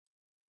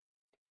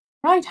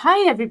Right,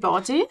 hi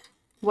everybody.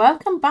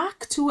 Welcome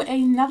back to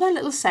another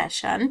little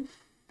session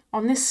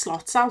on this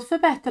slots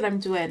alphabet that I'm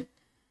doing.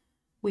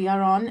 We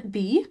are on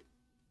B,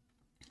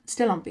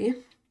 still on B,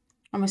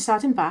 and we're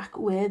starting back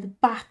with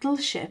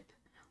Battleship,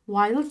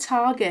 Wild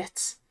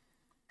Targets.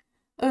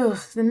 Ugh,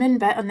 the min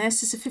bet on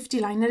this is a 50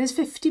 line. There is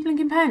 50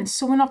 blinking pence,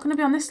 so we're not going to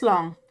be on this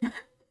long.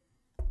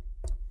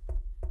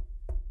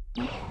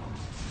 Oh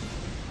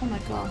my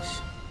gosh,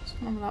 what's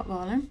going on with that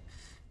volume?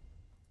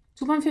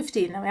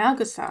 2.15, there we are,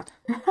 good start.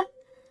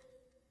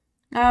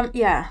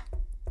 Yeah,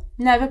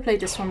 never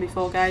played this one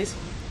before, guys.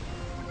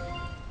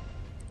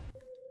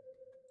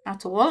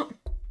 At all.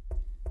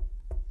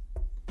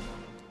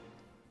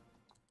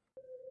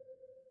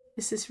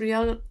 This is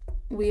real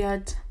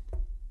weird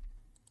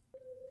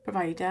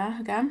provider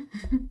again.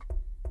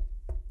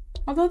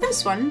 Although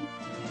this one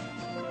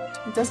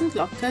doesn't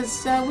look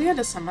as weird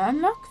as some of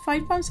them. Look,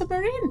 £5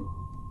 submarine.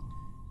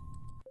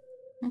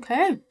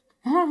 Okay.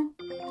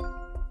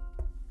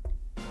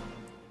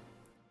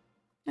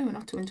 No, we're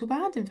not doing too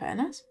bad in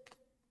fairness.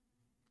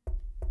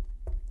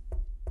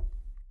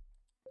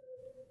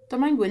 Don't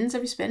mind wins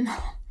every spin.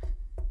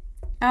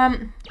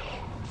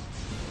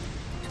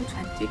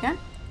 220 again.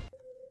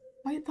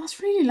 Wait,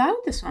 that's really loud,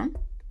 this one.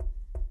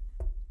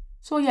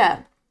 So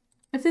yeah,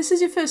 if this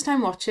is your first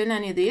time watching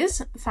any of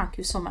these, thank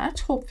you so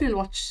much. Hopefully you'll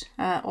watch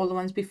all the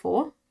ones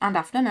before and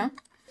after now.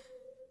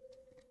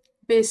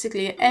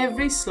 Basically,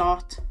 every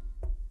slot...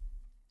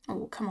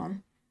 Oh, come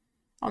on.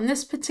 On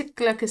this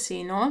particular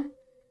casino,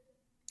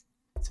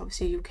 it's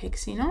obviously a UK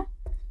casino,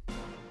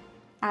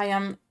 I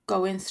am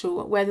going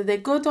through whether they're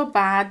good or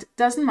bad,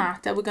 doesn't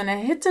matter. We're going to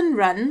hit and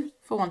run,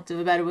 for want of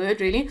a better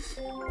word, really.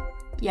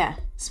 Yeah,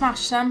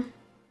 smash them.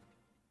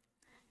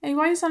 Hey,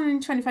 why is that only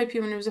 25p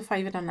when there was a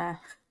fiver down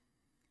there?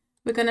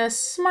 We're going to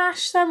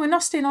smash them. We're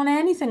not staying on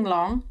anything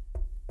long.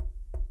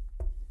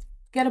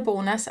 Get a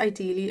bonus,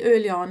 ideally,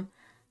 early on.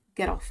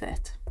 Get off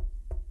it.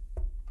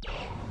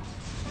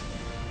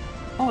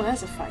 Oh,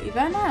 there's a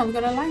fiver now. We've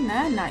got a line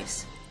there.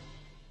 Nice.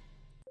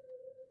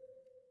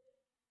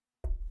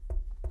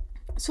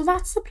 So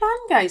that's the plan,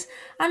 guys.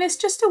 And it's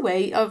just a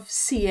way of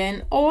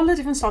seeing all the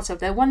different slots out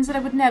there. Ones that I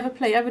would never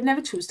play. I would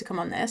never choose to come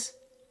on this.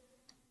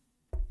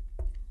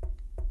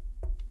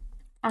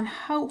 And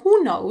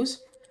who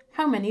knows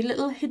how many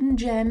little hidden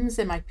gems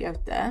there might be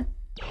out there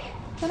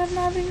that I've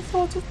never even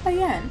thought of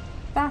playing.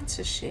 That's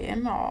a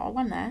shame. Oh,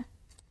 one there.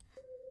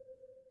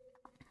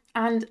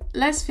 And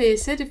let's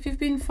face it, if you've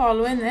been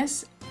following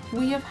this,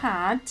 we have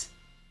had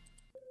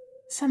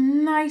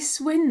some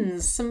nice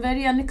wins, some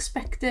very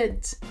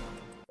unexpected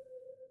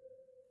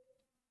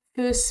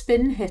first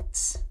spin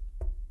hits.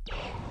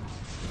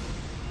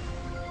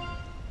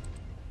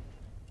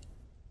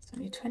 It's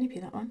only 20p,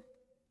 that one.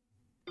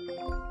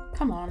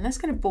 Come on, let's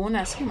get a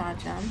bonus, can you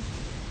imagine?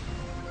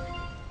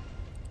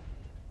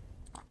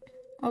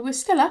 Well, we're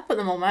still up at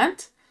the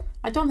moment.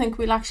 I don't think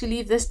we'll actually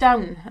leave this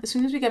down. As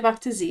soon as we get back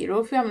to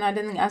zero, if we haven't had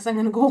anything else, I'm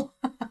going to go.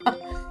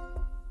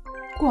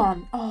 Go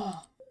on.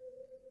 Oh.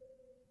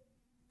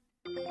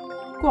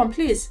 Go on,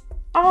 please.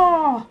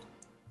 Oh!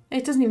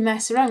 It doesn't even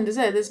mess around, does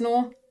it? There's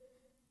no,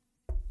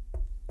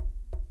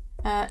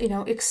 you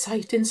know,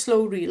 exciting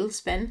slow reel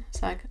spin.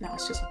 It's like, no,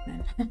 it's just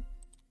happening.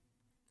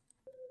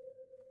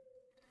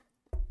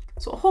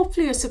 So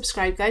hopefully you're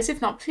subscribed, guys.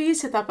 If not,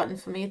 please hit that button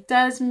for me. It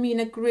does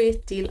mean a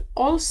great deal.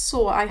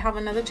 Also, I have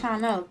another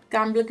channel,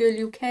 Gambler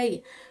Girl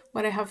UK,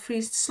 where I have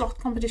free slot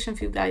competition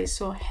for you guys.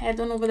 So head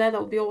on over there.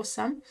 That would be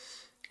awesome.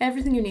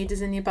 Everything you need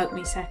is in the About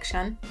Me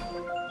section.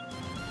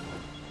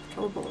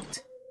 Go aboard.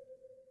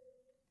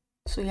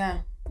 So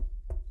yeah,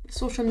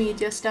 social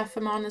media stuff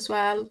I'm on as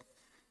well.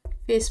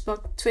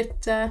 Facebook,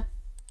 Twitter,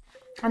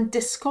 and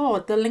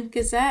Discord. The link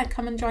is there.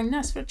 Come and join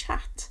us for a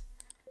chat.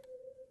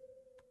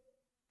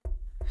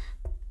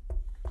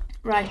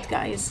 Right,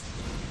 guys,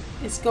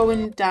 it's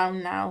going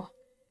down now.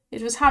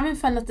 It was having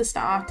fun at the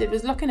start. It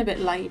was looking a bit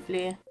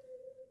lively.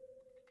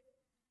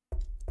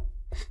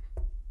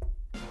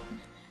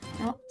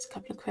 Oh, it's a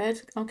couple of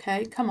quid.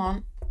 Okay, come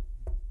on.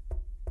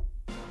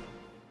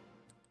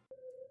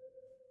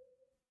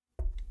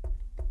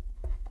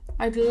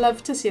 I'd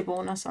love to see a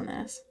bonus on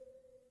this.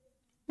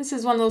 This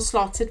is one of those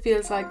slots, it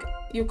feels like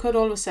you could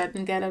all of a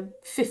sudden get a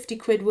 50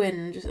 quid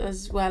win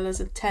as well as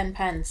a 10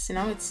 pence. You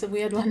know, it's a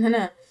weird one, isn't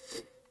it?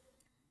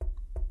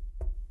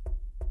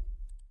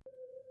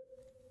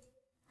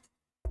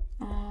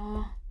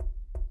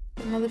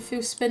 Another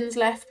few spins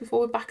left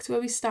before we're back to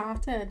where we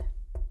started.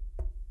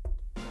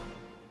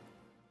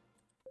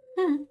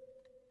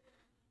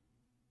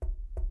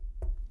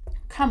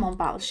 Come on,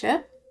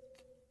 Battleship.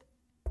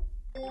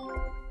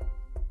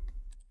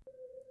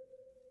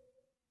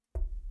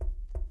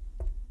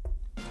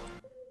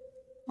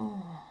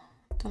 Oh,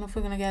 don't know if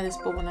we're going to get this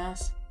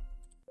bonus.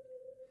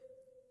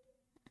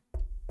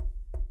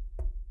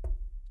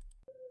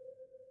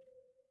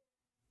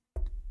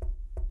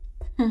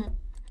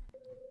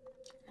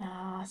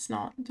 It's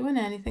not doing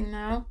anything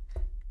now.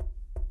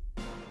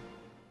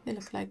 They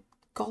look like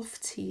golf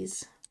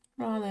tees.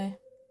 Where are they?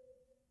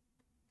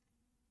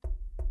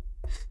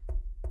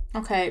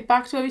 Okay,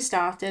 back to where we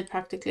started,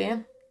 practically.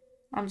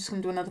 I'm just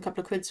going to do another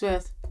couple of quid's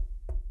worth.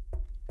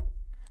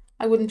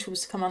 I wouldn't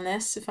choose to come on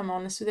this, if I'm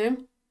honest with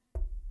you.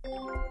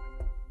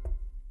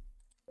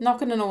 Not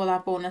going to know what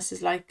that bonus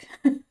is like.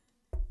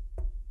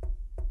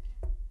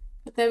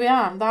 But there we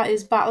are. That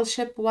is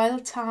Battleship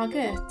Wild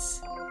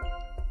Targets.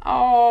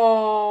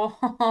 Oh,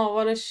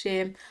 what a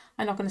shame.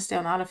 I'm not going to stay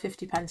on that at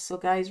 50 pence. So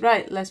guys,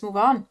 right, let's move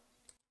on.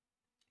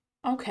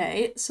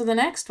 Okay, so the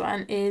next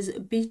one is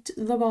Beat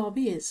the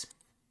Barbies.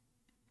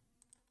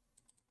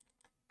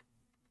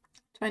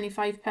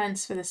 25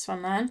 pence for this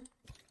one then.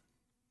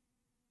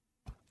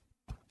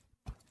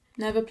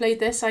 Never played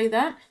this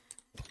either.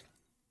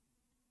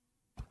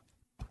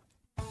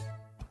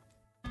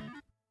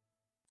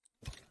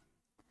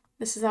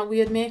 This is our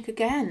weird make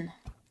again.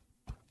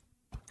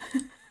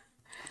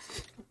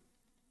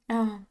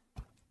 Oh.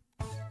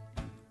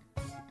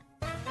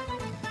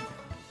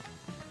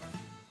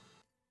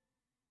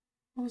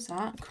 What was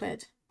that?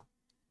 Quid.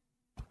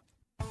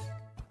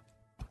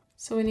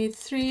 So we need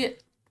 3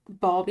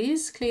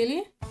 Barbies,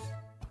 clearly.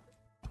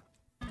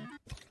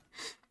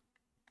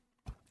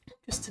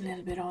 Just a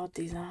little bit odd,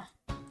 these are.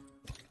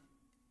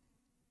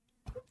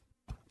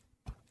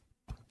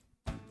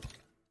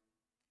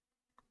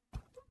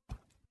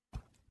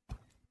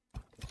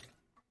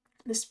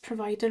 This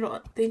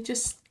provider, they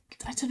just,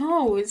 I don't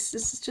know, this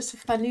is just a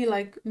funny,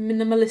 like,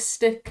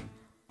 minimalistic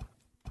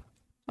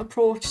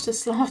approach to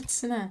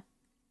slots, isn't it?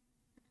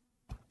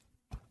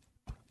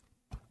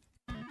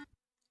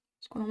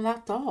 What's going on with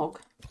that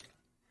dog?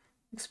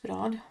 Looks a bit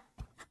odd.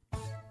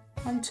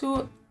 1,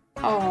 2,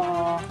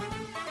 oh,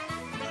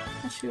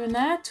 what's you in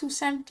there?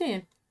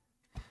 270.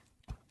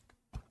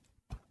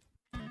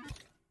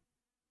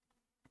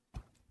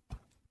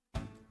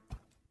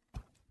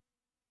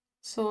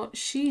 So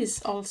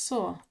she's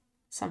also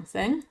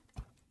something.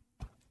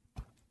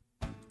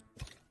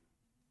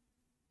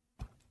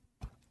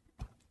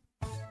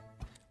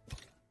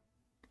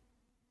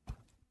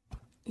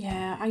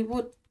 Yeah,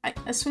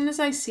 as soon as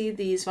I see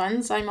these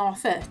ones, I'm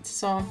off it.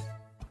 So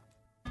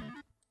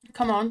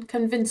come on,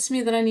 convince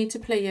me that I need to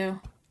play you.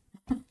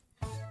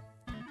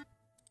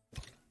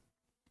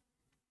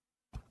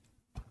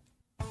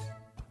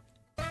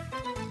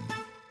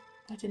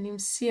 I didn't even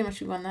see how much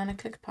we won then. I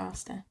clicked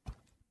past it.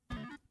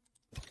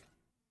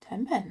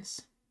 10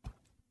 pence.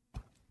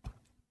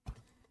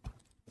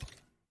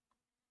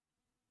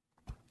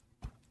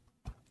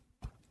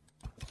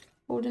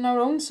 Holding our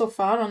own so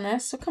far on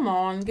this, so come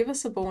on, give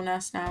us a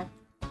bonus now.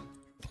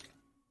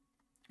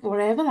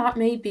 Wherever that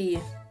may be.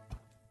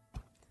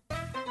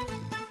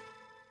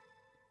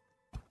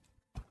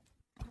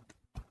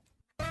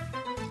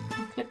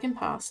 I'm clicking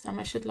past them,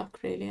 I should look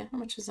really. How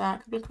much was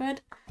that? A couple of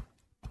quid?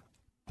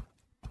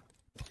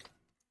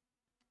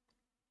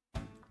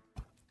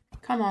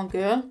 Come on,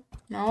 girl.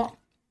 No.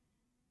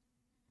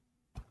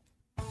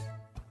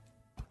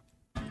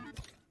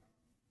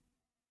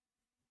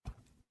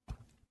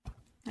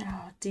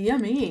 Oh, dear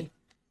me.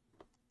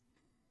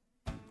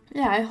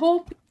 Yeah, I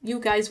hope you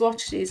guys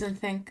watch these and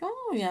think,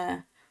 oh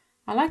yeah,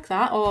 I like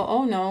that. Or,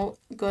 oh no,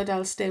 good,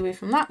 I'll stay away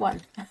from that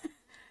one.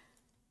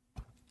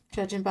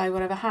 Judging by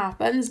whatever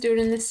happens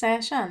during this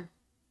session.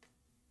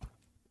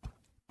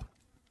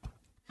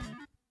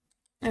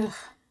 Ugh.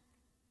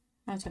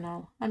 I don't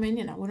know. I mean,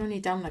 you know, we're only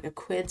down like a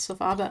quid so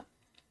far, but...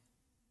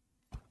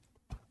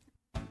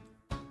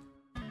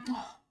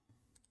 Oh.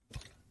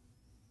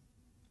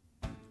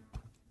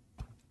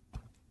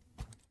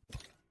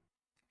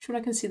 Sure, I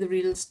can see the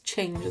reels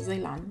change as they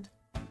land.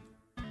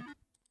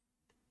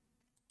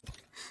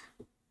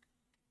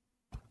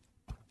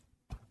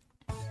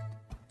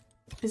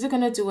 Is it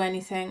going to do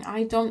anything?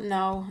 I don't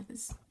know.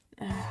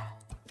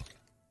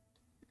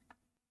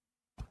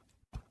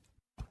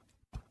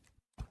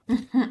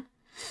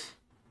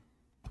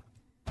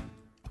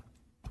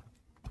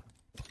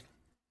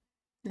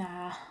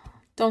 Nah,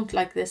 don't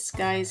like this,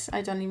 guys.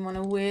 I don't even want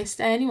to waste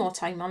any more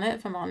time on it,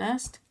 if I'm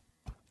honest.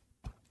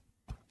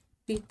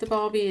 Beat the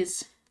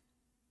Barbies.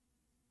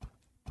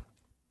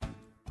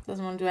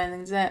 Doesn't want to do anything,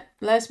 does it?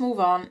 Let's move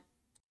on.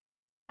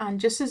 And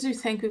just as you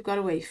think we've got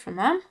away from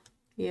them,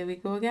 here we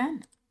go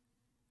again.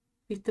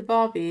 Beat the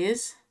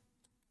Barbies.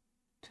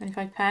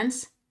 25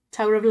 pence.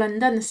 Tower of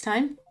London this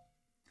time.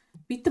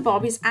 Beat the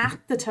Barbies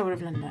at the Tower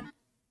of London.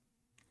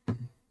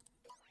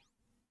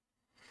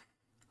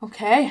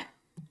 Okay.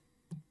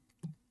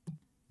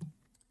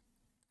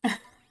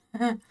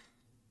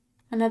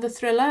 Another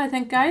thriller, I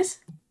think, guys.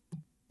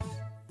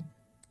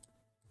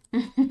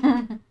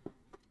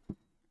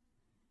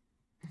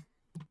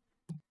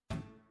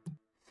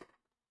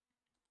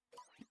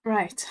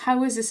 Right,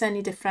 how is this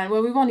any different?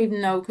 Well, we won't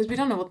even know because we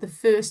don't know what the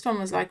first one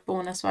was like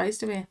bonus-wise,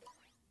 do we?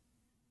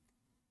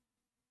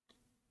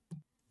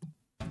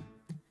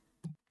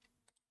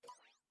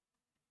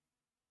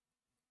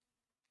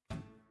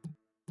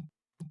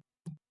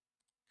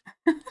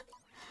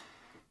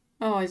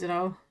 Oh, I don't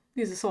know.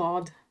 These are so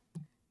odd.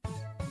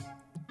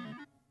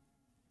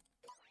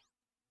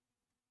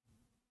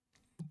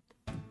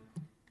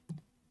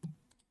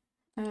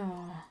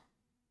 Oh.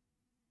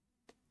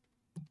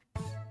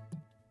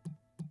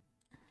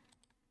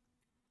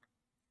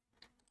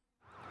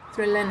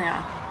 Thrilling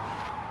now.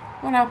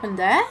 What happened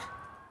there?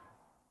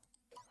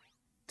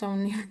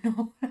 Don't even know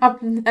what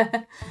happened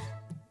there.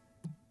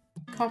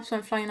 Cops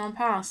went flying on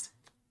past.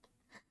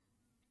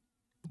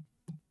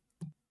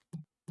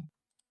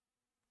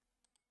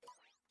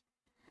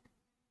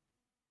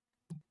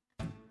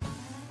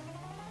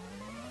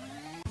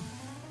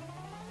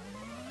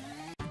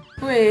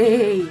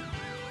 Wait.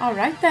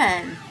 Alright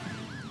then.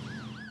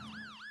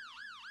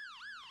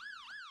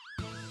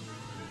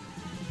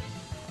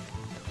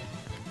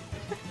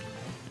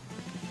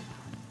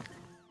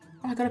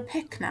 Oh, I got a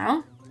pick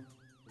now.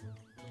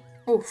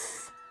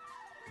 Oof.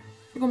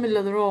 We'll go middle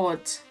of the road.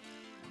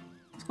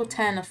 Let's go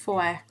 10 or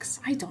 4x.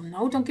 I don't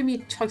know. Don't give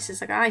me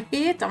choices like that. I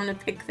hate having to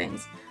pick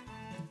things.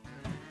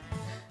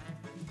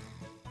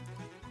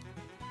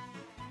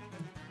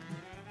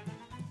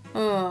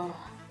 Oh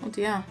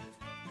dear.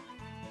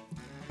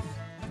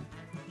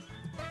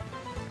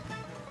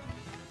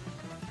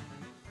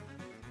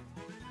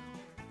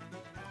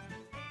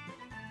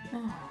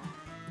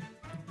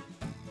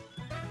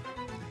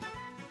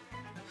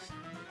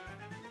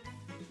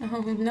 Oh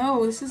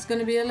no, this is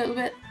going to be a little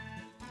bit...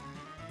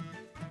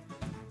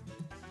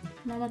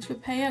 Not much of a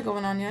payer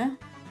going on here.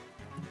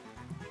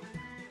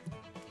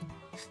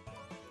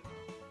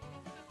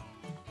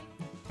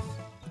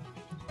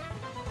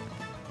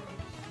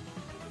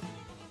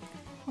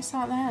 What's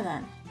that there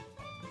then?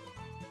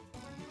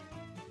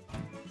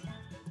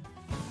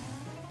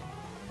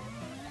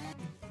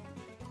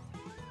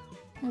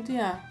 Oh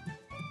dear.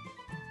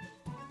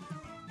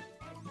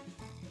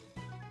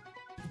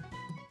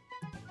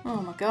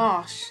 Oh my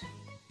gosh.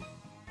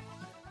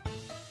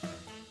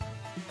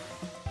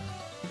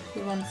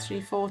 We won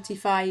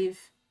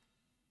 345.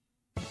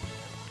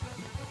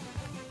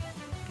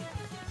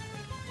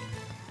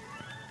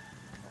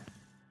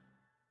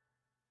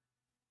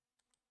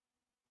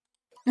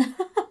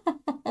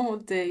 Oh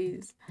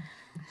days.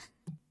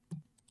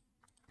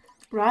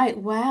 Right,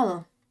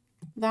 well,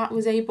 that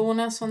was a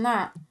bonus on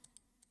that.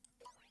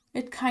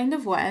 It kind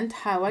of went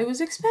how I was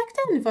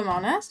expecting, if I'm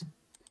honest.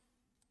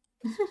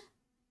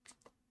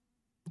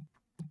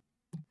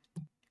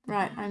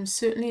 Right, I'm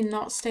certainly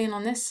not staying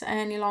on this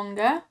any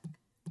longer.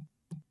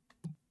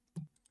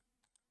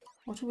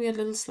 What a weird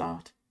little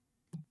slot.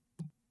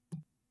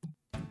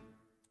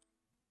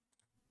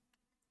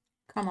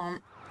 Come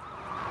on.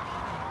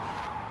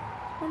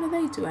 What are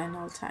they doing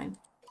all the time?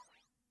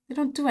 They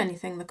don't do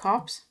anything, the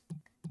cops.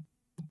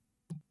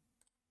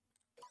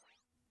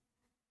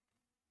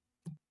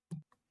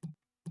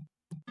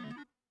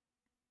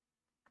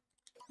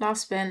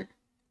 Last spin.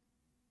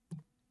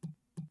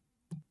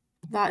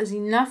 That is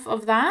enough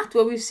of that.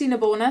 Well, we've seen a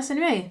bonus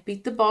anyway.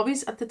 Beat the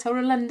Bobbies at the Tower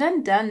of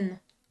London. Done.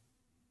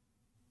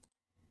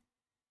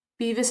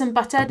 Beavis and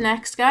Butthead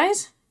next,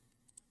 guys.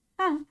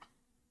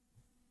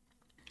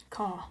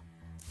 Car.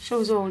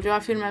 Shows old. You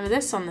have to remember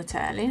this on the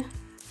telly.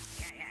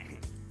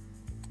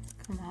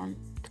 Come on.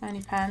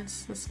 20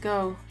 pence. Let's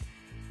go.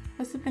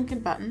 Where's the blinking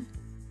button?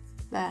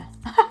 There.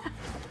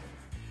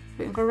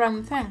 We can go around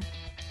the thing.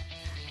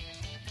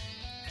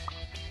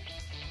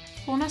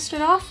 Bonus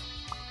straight off?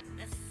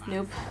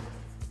 Nope.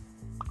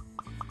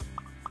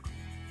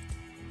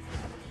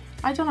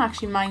 I don't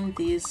actually mind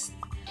these.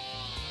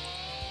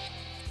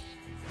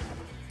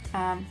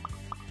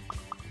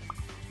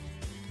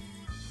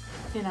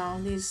 You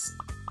know, these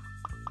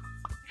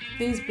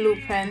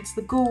blueprints,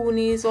 the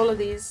Goonies, all of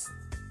these.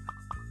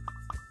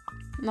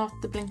 Not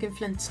the blinking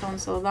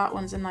Flintstones, so that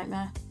one's a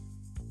nightmare.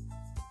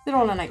 They're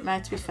all a nightmare,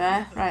 to be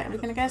fair. Right, are we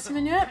gonna get some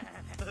in yet?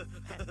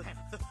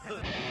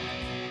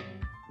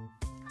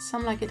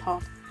 Some like it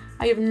hot.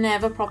 I have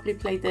never properly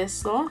played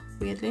this though,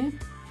 weirdly.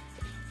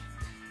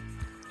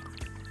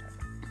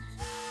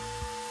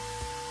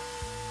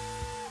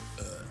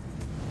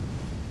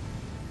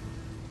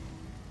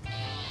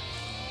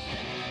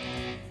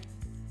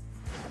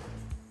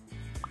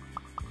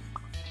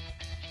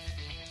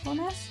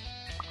 Bonus?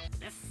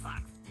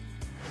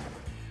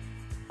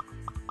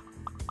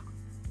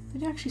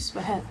 Did you actually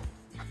swear?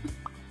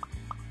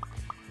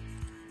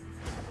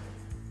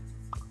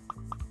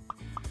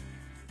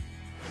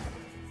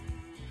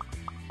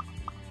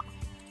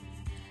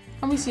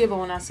 Can we see a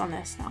bonus on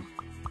this now?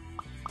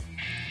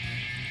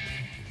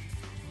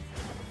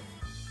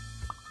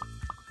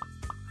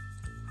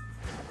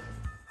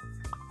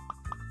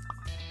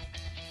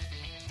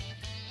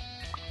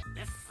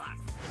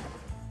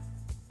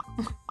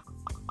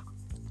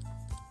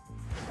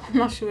 I'm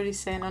not sure what he's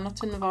saying. I'm not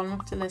turning the volume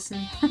up to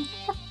listen.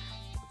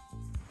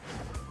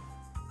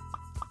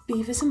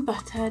 Beavis and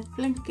Butthead,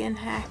 blinking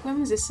heck. When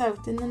was this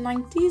out? In the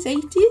 90s?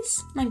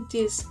 80s?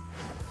 90s?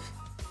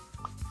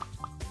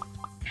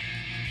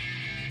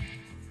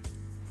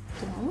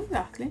 Don't know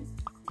exactly.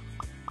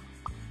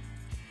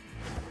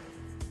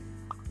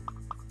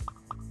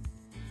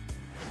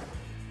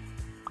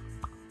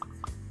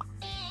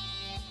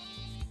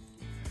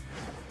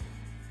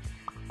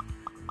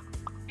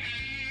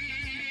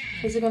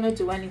 Is it gonna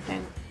do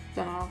anything?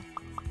 Don't know.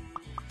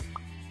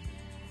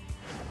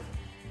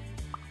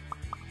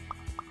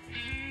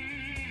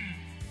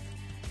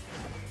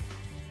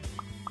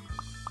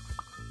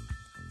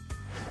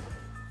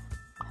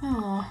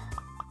 Oh.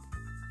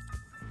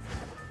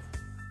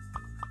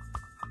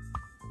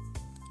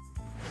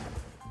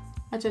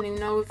 I don't even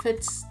know if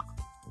it's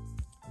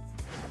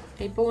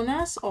a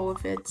bonus or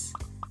if it's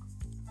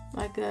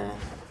like a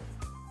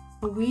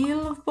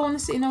wheel of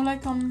bonus, you know,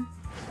 like on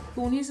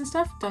ponies and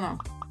stuff. Don't know.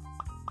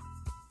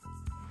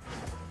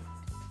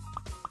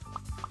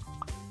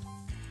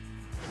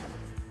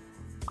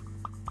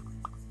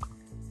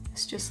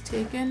 It's just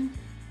taking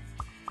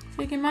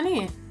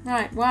money.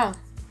 Right, well.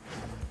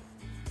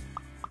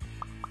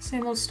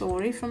 Same old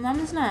story from them,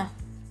 isn't it?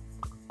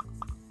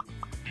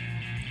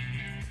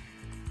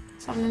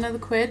 Let's have another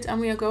quid and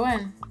we are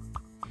going.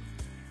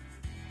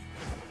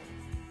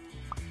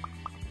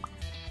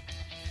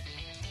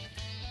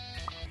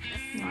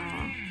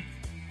 Aww.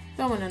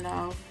 Don't want to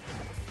know.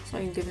 It's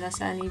not even giving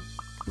us any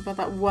about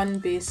that one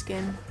base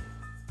game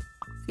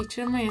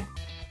feature, am we?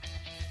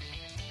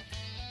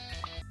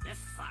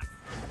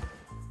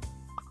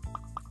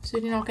 So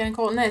you're not getting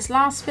caught in this.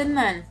 Last spin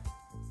then.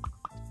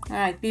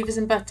 Alright, Beavers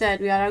and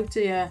Butthead, we are out of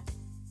here.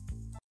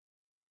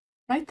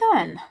 Right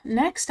then,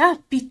 next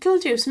up,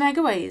 Beetlejuice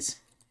Megaways.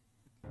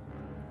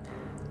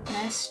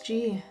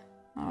 SG.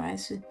 Alright,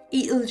 so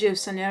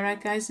Beetlejuice on here,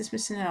 right guys, it's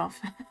missing it off.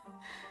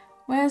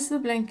 Where's the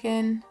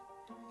blinking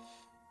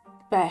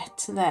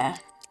bet? There.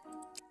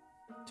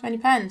 20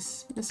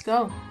 pence. Let's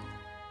go.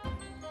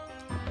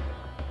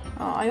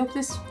 Oh, I hope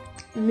this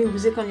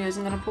music on you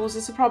isn't going to pose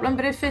us a problem,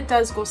 but if it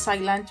does go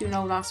silent, you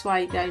know that's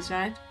why, guys,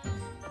 right?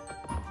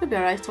 It'll be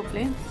alright,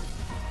 hopefully.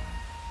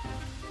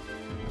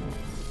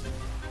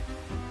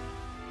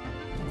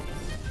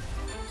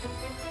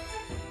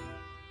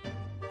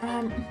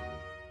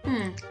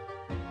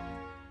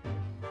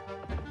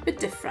 Bit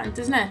different,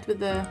 isn't it, with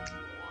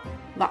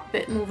that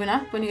bit moving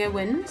up when you get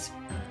wins.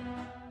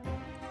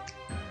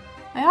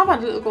 I have had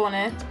a little go on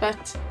it, but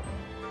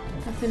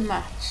nothing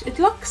much. It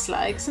looks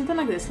like, something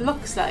like this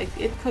looks like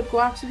it could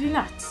go absolutely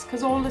nuts,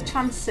 because all the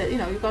chances, you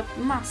know, you've got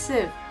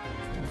massive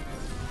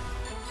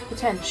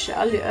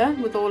potential here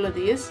with all of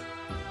these.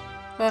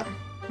 But,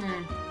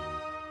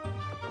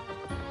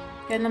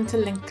 getting them to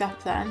link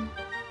up then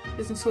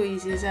isn't so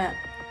easy, is it?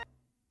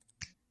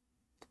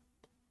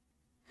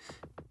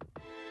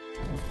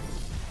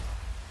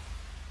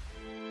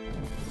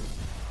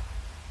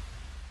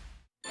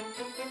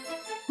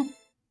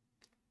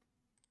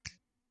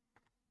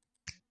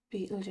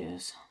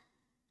 Beetlejuice.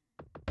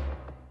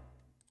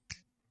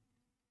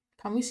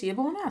 Can we see a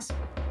bonus?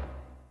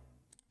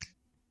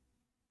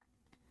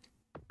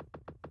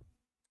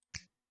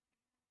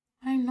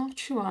 I'm not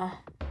sure.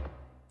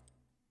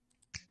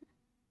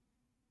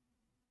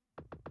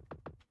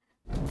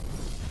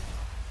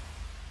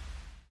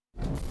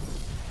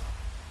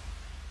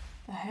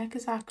 The heck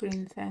is that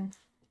green thing?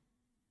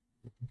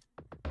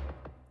 I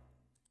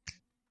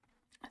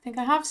think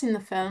I have seen the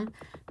film,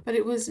 but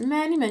it was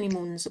many, many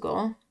moons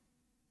ago.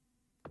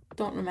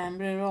 Don't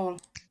remember it at all.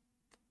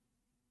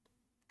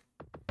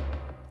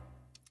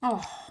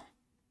 Oh.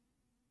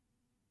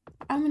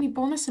 How many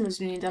bonus symbols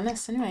do we need on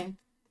this anyway?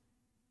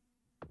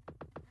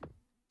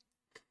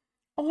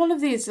 All of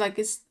these, like,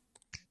 it's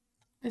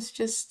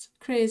just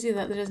crazy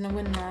that there isn't a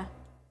win there.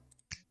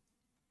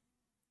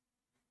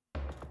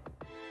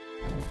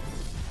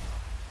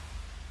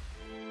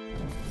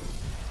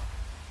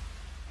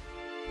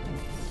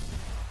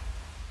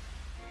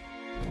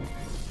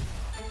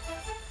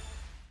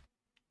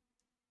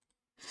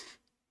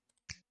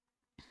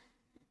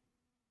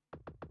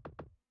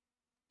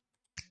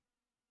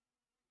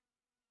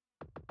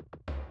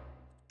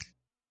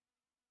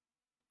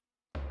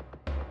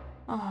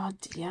 Oh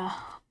dear.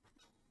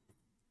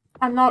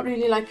 I'm not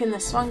really liking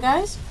this one,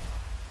 guys.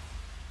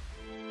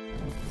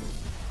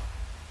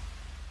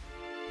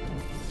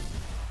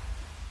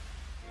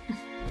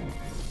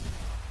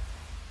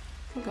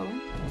 We're going.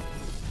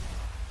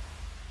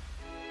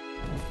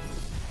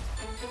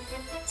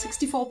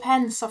 64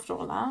 pence after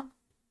all that.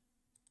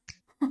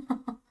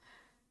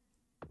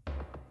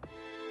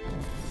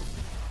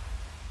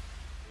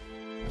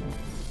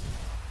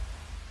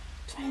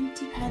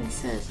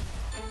 $20.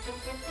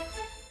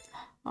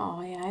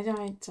 Oh yeah, I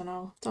don't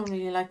know. Don't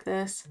really like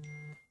this.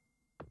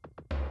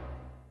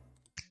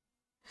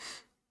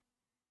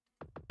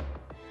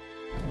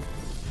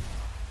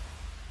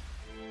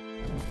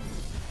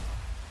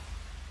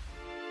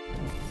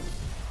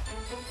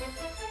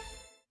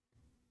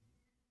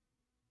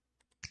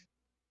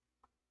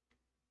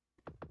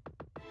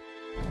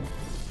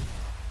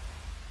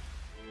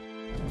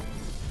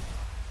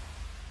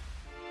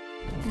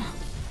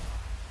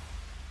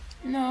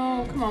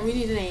 No, come on, we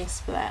need an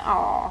ace for that.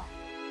 Aww.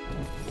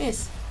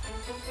 Ace.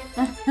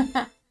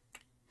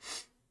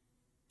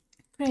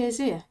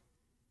 Crazy.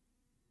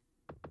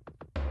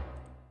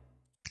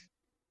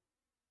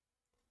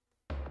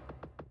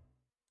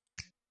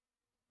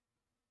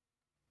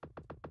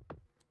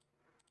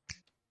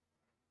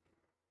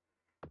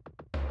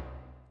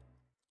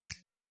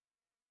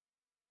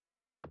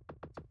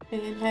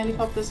 Alien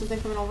helicopters, are they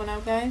coming over now,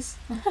 guys?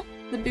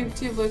 The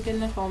beauty of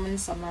working at home in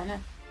summer,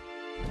 innit?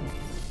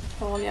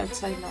 All the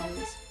outside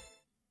noise.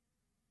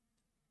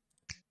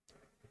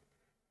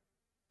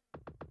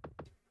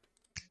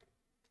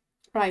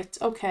 Right,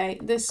 okay,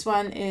 this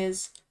one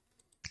is,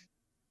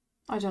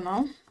 I don't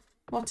know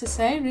what to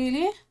say,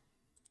 really.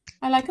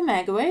 I like a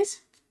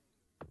megaways.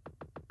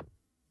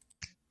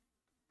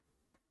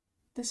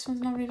 This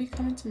one's not really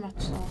coming to much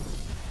though.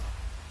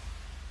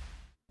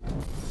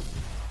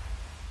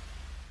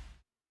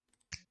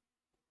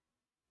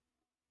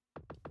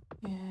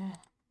 Yeah,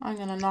 I'm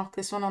gonna knock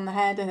this one on the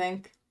head, I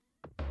think.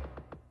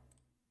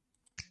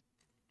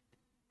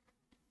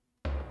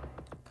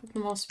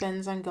 Couple more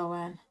spins, I'm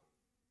going.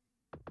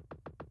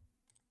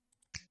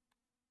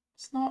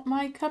 It's not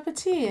my cup of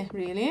tea,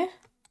 really.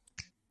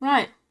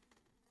 Right.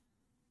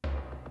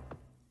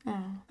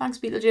 Oh, thanks,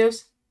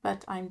 Beetlejuice,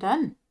 but I'm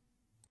done.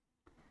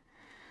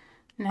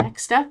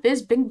 Next up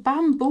is Big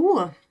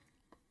Bamboo.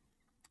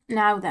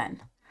 Now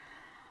then,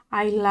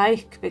 I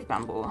like Big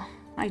Bamboo.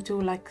 I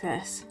do like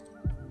this.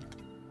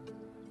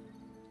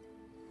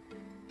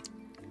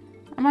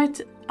 I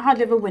might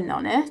hardly ever win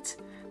on it,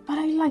 but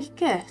I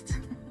like it.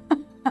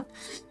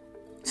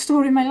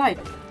 Story of my life.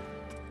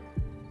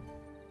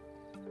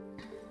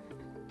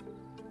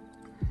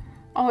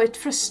 Oh, it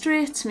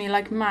frustrates me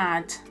like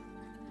mad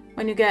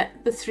when you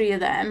get the 3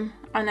 of them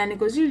and then it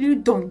goes you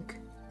dunk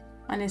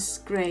and it's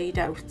greyed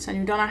out and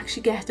you don't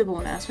actually get a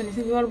bonus when you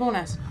think you got a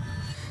bonus.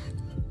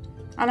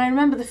 And I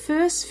remember the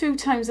first few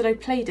times that I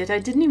played it, I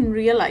didn't even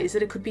realise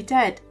that it could be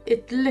dead.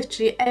 It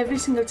literally, every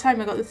single time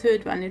I got the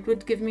 3rd one, it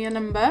would give me a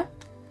number.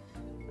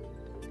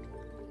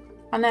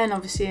 And then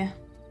obviously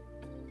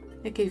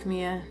it gave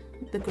me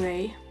the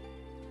grey.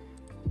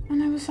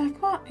 And I was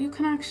like, what? You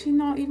can actually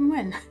not even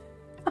win.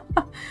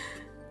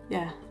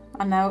 Yeah,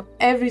 and now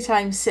every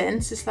time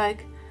since, it's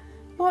like,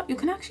 what? You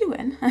can actually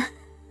win.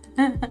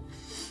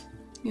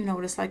 You know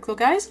what it's like though,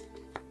 guys.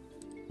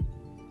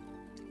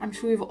 I'm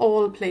sure we've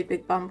all played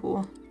Big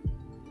Bamboo.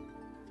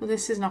 So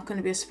this is not going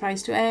to be a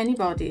surprise to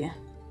anybody.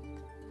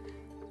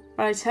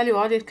 But I tell you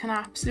what, it can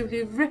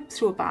absolutely rip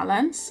through a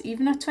balance,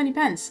 even at 20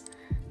 pence.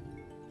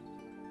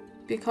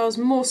 Because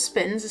most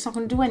spins, it's not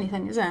going to do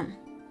anything, is it?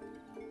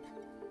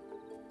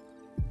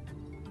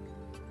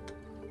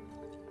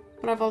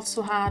 But I've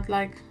also had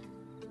like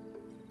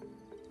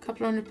a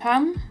couple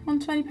 £100 on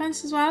 20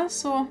 pence as well,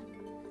 so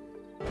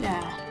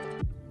yeah.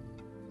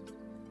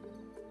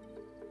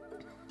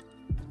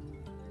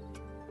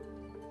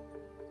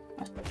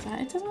 But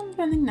it doesn't have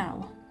anything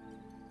now.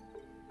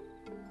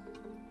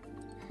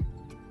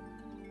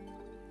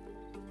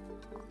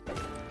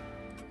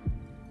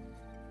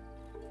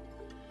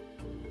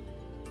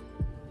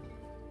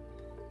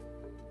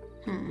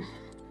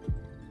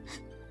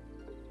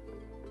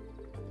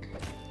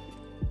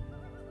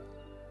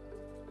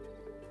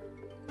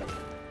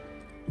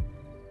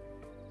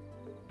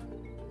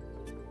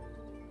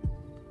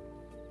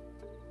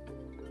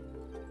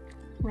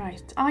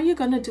 Right, are you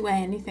gonna do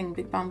anything,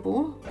 Big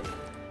Bamboo?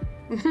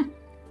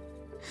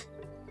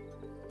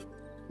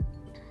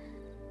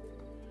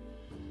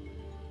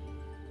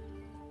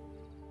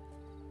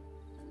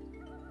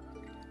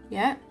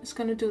 Yeah, it's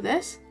gonna do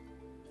this.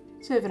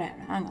 Server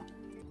error, hang on.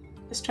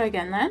 Let's try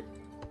again then.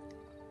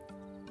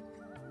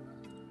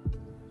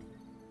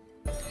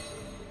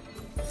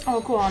 Oh,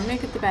 go on,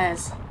 make it the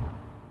bears.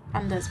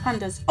 Pandas,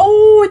 pandas.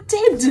 Oh, it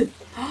did!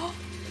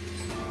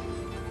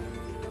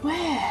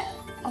 Where?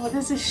 Oh,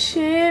 there's a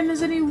shame.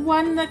 There's only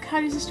one that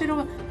carries it straight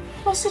over.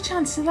 What's the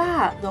chance of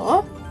that,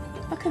 though?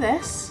 Look at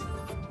this.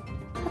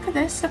 Look at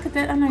this. Look at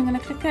this. And I'm going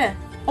to click it.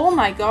 Oh,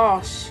 my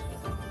gosh.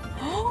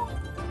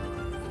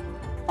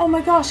 Oh,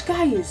 my gosh,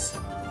 guys.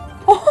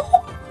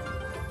 Oh.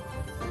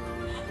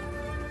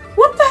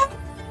 What the?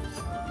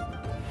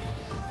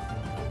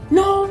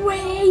 No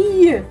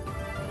way.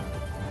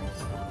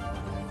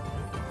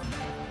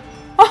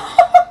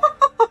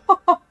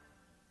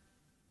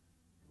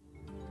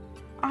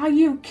 Are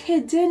you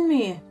kidding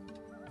me?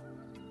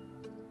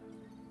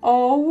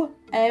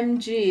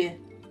 OMG.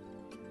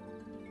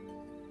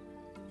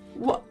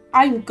 What?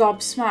 I'm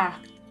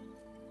gobsmacked.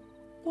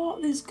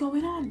 What is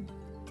going on?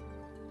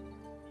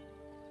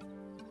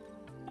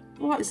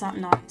 What is that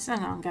noise? Hang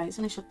on, guys.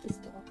 Let me shut this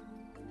door.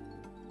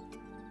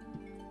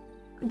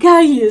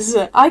 Guys,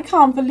 I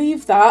can't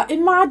believe that.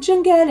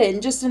 Imagine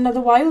getting just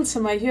another wild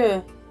somewhere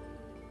here.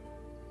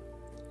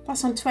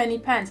 That's on 20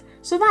 pence.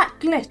 So that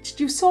glitched.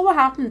 You saw what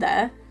happened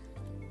there.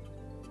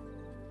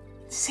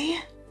 See?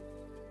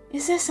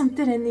 Is there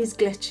something in these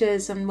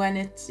glitches and when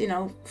it, you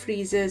know,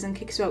 freezes and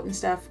kicks you out and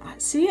stuff?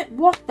 See it?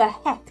 What the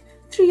heck?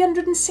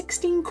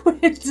 316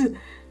 quid.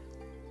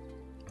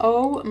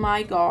 Oh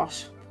my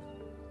gosh.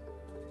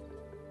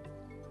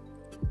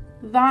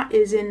 That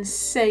is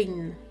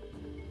insane.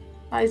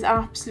 That is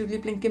absolutely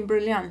blinking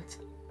brilliant.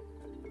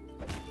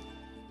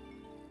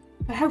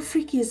 But how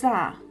freaky is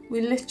that?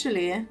 We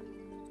literally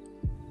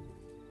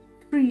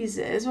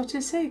freezes. What did I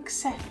say?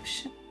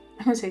 Exception.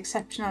 I want to say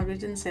exceptional, but I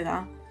didn't say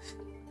that.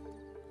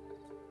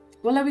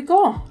 Well, there we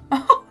go.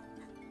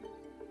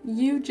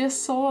 You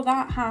just saw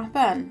that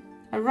happen.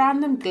 A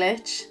random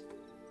glitch,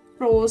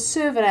 throws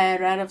server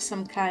error of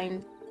some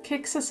kind,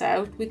 kicks us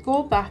out. We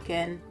go back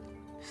in.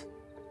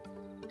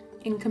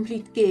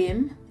 Incomplete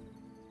game.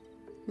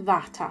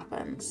 that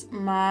happens.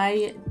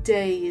 My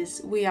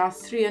days. We are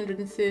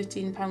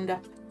 £313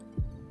 up.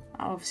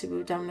 Obviously we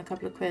were down a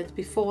couple of quid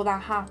before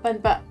that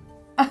happened, but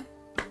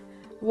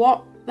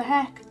what the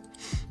heck?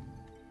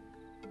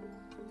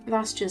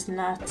 That's just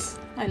nuts.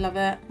 I love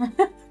it.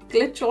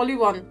 Glitch all you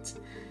want.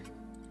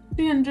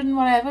 300 and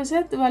whatever is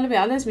it? Well,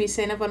 there's me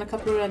saying I've won a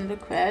couple of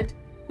 £100.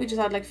 We just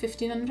had like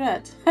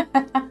 1,500.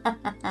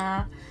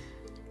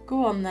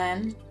 Go on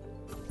then.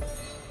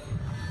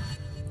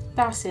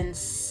 That's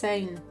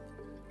insane.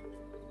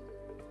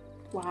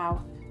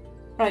 Wow.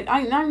 Right,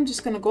 I'm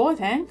just going to go, I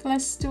think.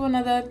 Let's do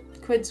another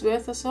quid's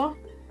worth or so.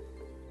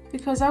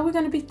 Because how are we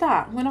going to beat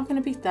that? We're not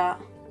going to beat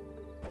that.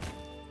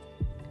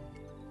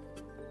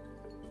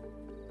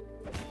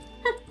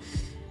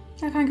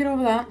 I can't get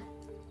over that.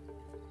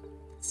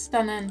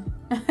 Stunning.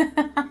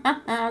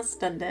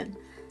 Stunning.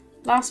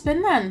 Last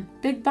spin then.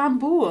 Big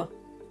bamboo.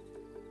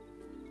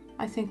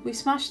 I think we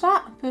smashed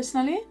that,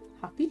 personally.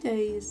 Happy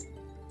days.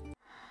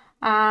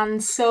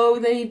 And so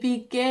they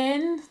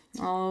begin.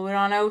 Oh, we're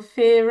on our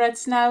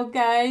favourites now,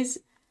 guys.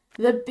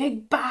 The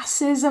big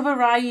basses have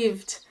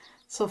arrived.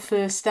 So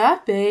first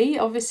up,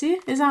 obviously,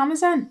 is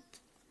Amazon.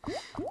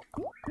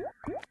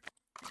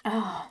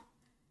 Oh,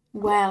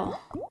 well,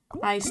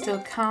 I still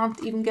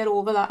can't even get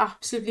over that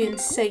absolutely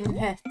insane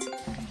hit.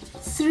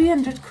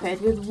 300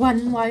 quid with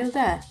one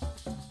wilder.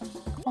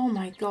 Oh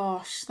my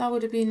gosh, that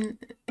would have been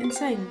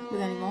insane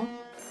with any more.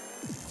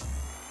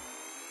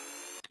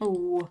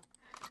 Oh,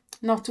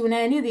 not doing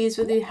any of these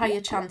with a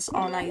higher chance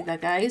on either,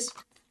 guys.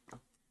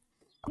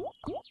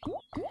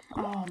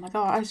 Oh my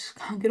god, I just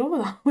can't get over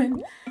that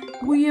win.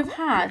 We have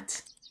had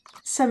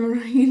some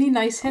really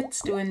nice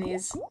hits doing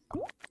these.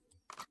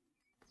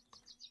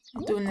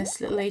 Doing this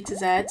little A to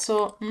Z,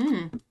 so,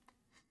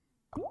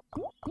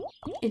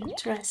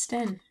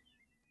 interesting.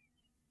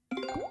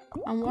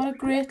 And what a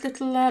great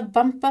little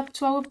bump up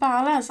to our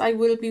balance. I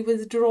will be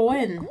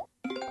withdrawing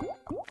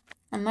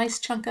a nice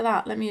chunk of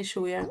that, let me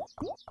show you.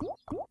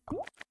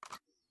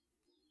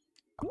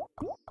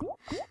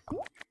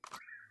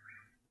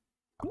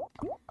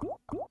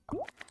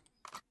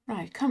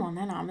 Right, come on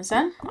then,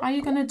 Amazon. Are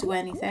you going to do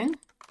anything?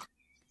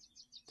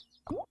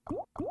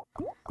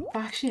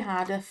 I've actually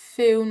had a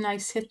few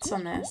nice hits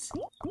on this.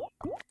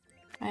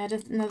 I had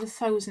another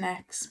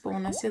 1000x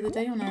bonus the other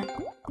day on it.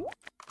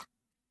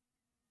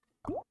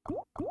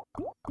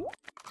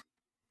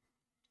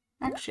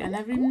 Actually, I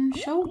never even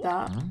showed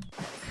that.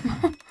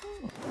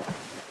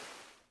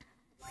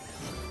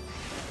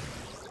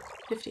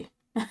 50.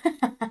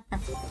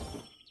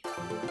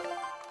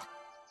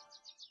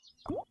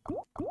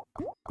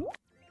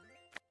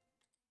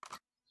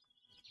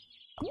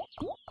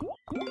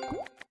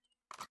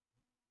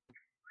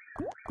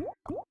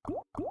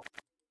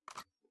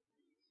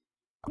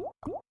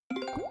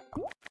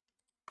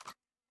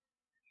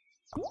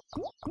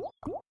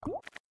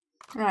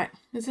 Right,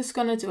 is this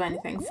going to do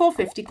anything?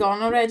 450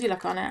 gone already,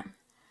 look on it.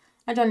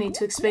 I don't need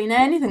to explain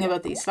anything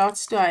about these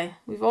slots, do I?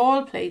 We've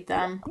all played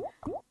them.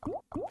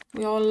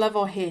 We all love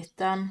or hate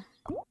them.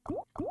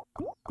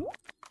 Look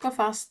how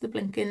fast the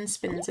blinking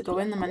spins are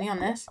going, the money on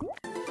this.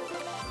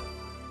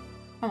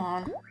 Come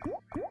on.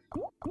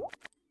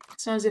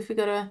 It's not as if we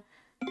got to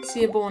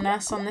see a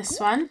bonus on this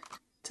one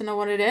to know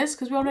what it is,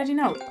 because we already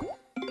know.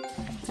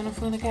 Don't know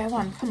if we're going to get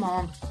one. Come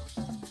on.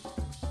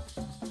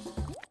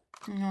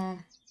 No.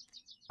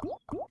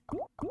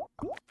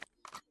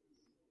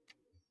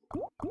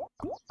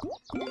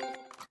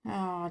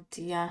 Oh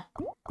dear.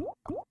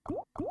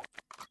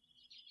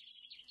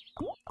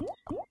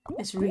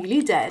 It's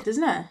really dead,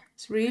 isn't it?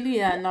 It's really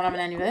not having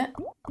any of it.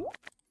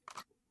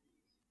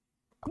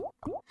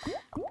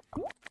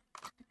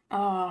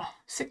 Oh,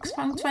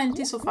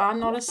 £6.20 so far,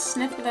 not a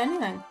sniff of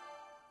anything.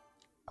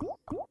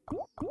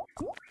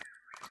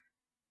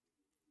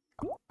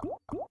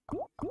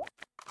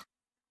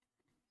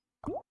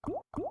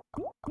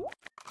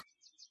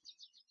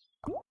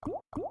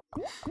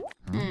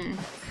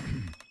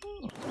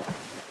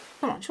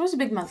 Come on, show us a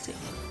big multi.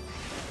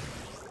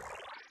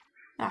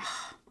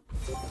 Ah.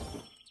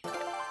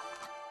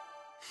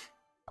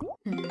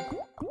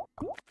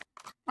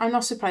 I'm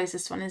not surprised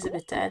this one is a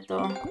bit dead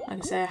though. Like I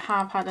say, I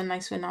have had a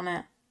nice win on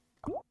it.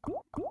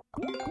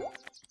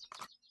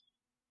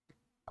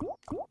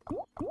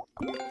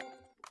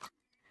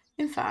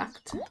 In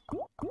fact,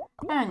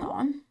 hang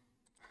on.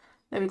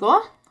 There we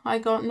go. I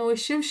got no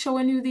issue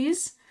showing you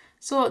these.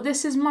 So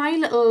this is my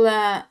little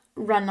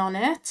run on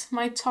it.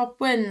 My top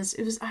wins.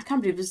 It was, I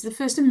can't believe it was the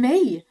 1st of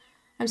May.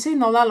 I'm saying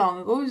not that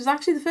long ago. It was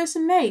actually the 1st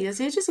of May.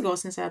 It's ages ago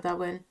since I had that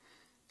win.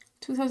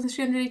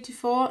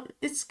 2,384.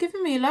 It's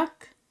given me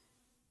luck.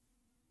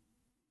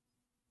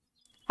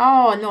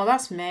 Oh, no,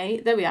 that's May.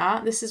 There we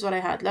are. This is what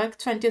I had. Look,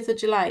 20th of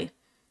July.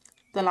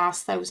 The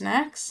last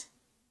 1000x.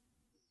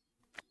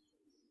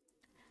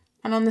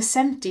 And on the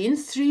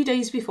 17th, 3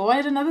 days before, I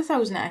had another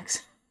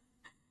 1000x.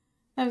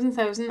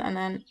 1,000, and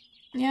then,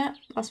 yeah,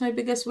 that's my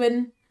biggest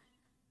win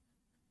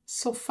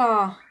so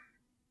far.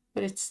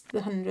 But it's the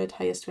 100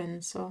 highest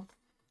wins, so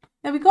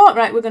there we go.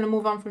 Right, we're going to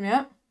move on from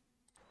here.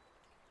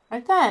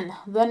 Right then,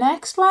 the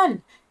next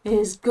one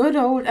is good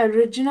old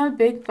original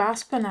Big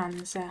Bass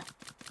Bonanza.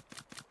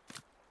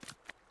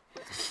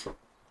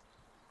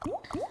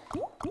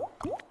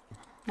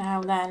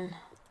 Now then,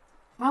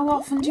 how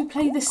often do you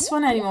play this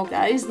one anymore,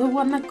 guys? The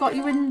one that got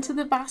you into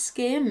the bass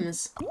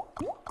games.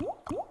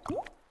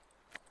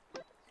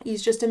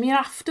 He's just a mere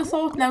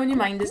afterthought now in your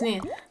mind, isn't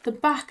he? The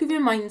back of your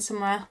mind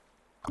somewhere.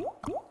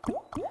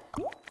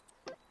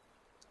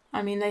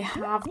 I mean, they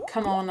have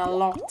come on a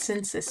lot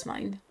since this,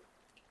 mind.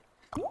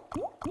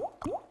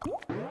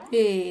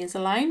 Here's a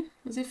line.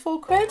 Was it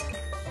 £4?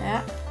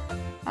 Yeah.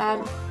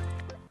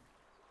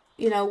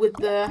 You know, with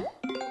the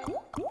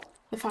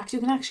fact you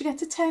can actually get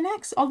to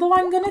 10x. Although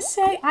I'm going to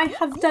say I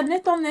have done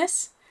it on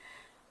this.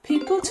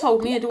 People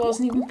told me it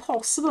wasn't even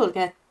possible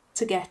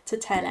to get to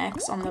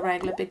 10x on the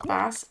regular Big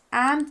Bass,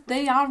 and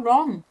they are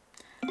wrong.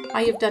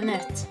 I have done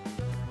it.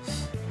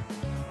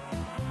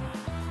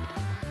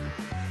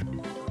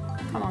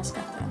 Come on,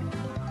 Scatter.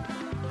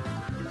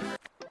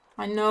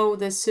 I know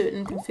there's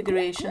certain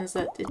configurations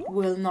that it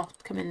will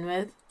not come in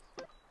with.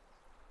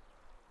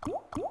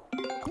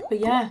 But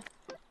yeah,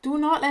 do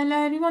not let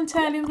anyone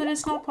tell you that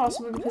it's not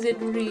possible, because it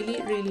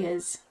really, really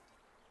is.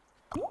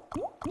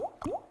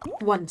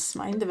 Once,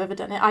 mind, I've ever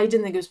done it. I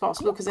didn't think it was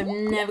possible because I've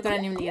never got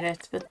anywhere near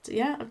it. But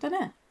yeah, I've done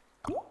it.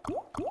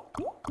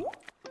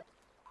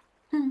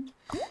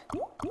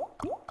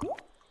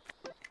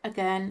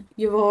 Again,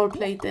 you've all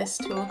played this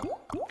too.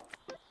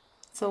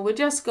 So we're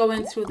just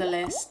going through the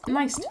list.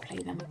 Nice to play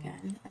them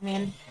again. I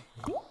mean,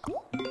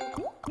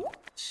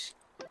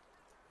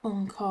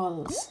 phone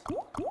calls.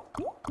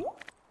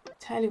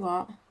 Tell you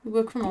what, we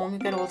work from home, we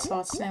get all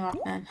sorts now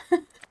happening.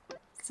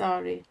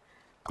 Sorry.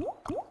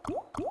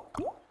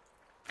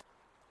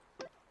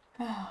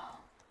 Hang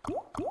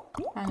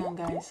on,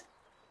 guys.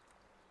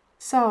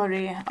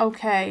 Sorry.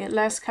 Okay,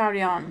 let's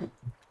carry on.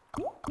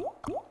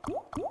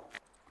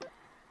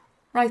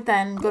 Right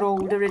then, good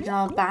old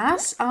original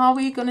bass. Are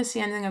we going to see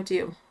anything out of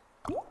you?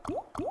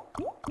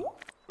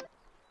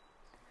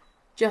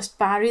 Just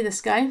Barry,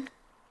 this guy.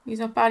 He's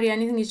not Barry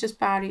anything, he's just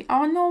Barry.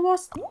 Oh no,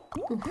 what's...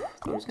 Oof,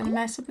 thought I was going to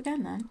mess up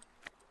again then.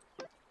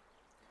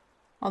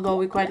 Although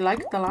we quite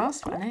liked the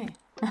last one, eh?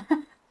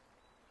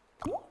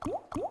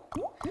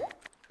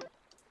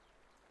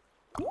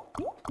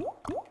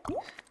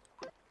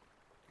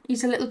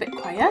 He's a little bit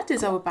quiet,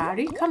 is our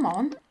Barry. Come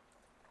on.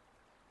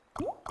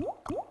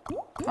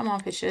 Come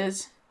on,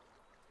 fishes.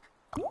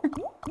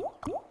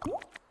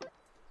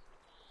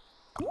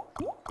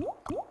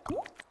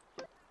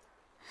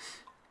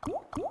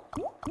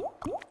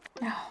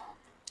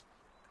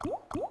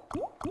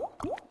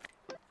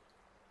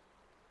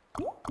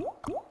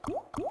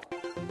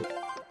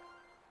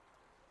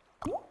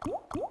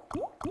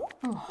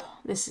 Oh,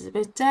 this is a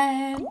bit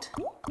dead.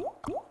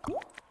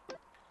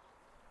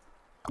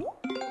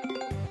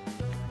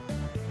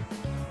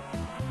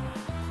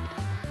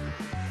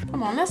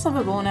 Come on, let's have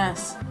a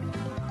bonus.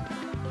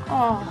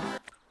 Oh,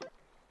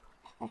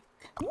 heck.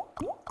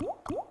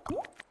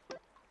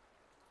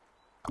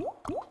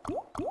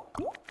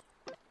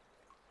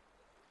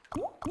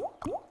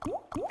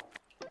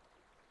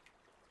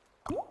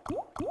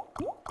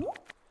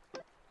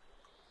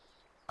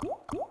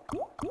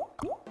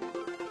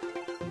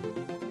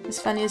 It's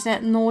funny, isn't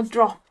it? No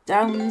drop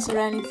downs or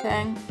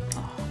anything.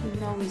 Oh, you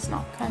know he's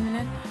not coming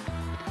in.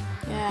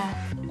 Yeah.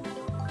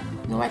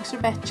 No extra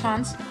bet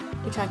chance,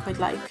 which I quite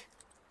like.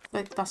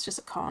 Like, that's just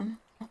a con.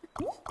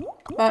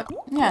 But,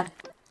 yeah.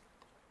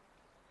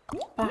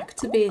 Back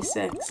to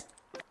basics.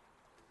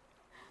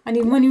 And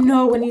even when you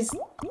know when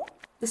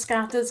the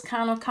scatters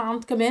can or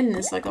can't come in,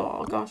 it's like,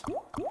 oh gosh.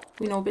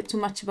 We know a bit too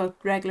much about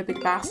regular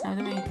Big Bass now,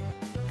 don't we?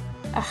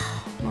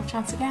 Ah, no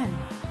chance again.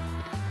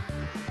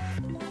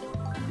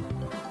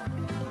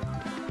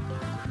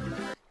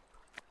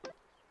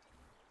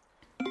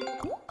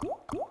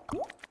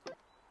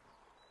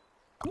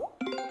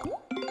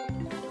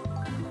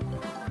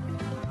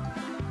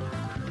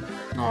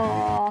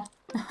 Oh,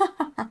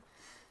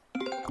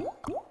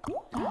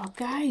 oh,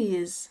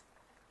 guys,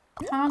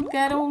 can't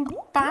get old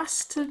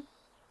Bass to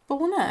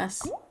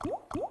bonus.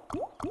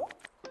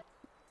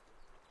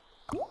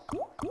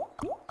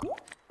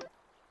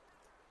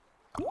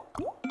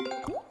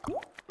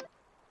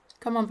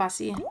 Come on,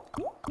 Bassy.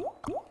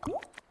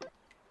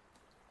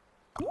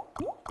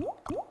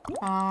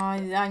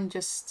 I'm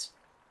just...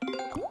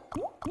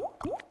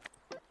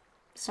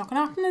 It's not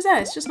gonna happen, is it?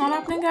 It's just not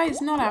happening, guys.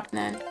 It's not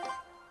happening.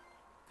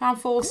 Can't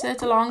force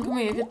it along, can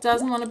we? If it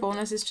doesn't want a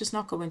bonus, it's just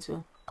not going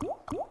to.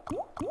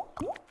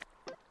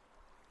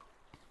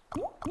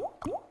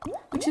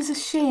 Which is a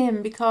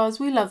shame, because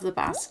we love the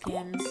Bass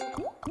games.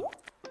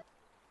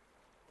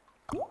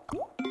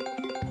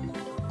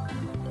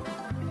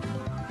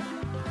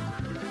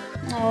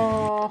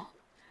 Oh,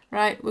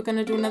 right, we're going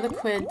to do another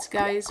quid,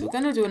 guys. We're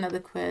going to do another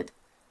quid.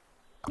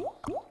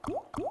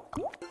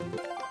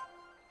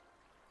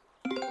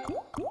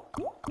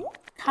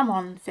 Come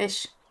on,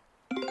 fish.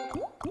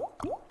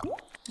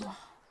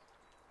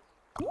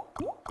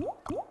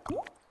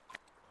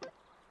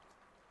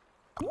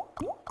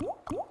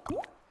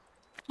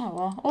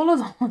 Oh, all of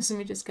those. Let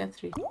me just get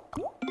 3.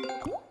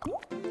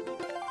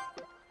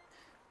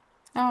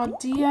 Oh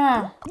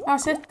dear.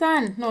 That's it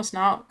then. No, it's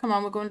not. Come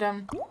on, we're going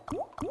down.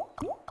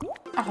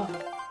 Oh.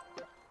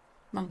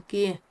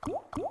 Monkey.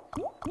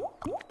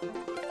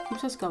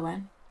 Keeps us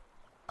going.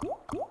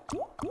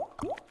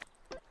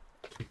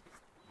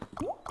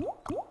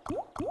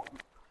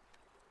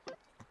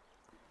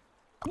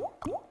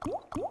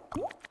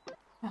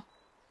 Oh.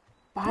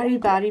 Barry,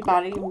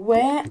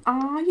 where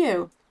are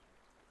you?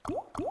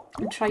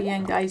 I'm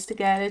trying, guys, to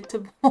get it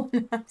to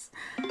bonus.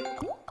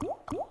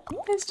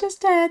 It's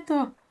just dead,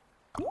 though.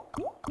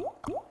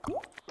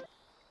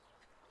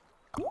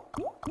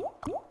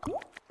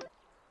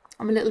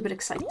 I'm a little bit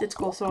excited to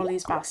go through all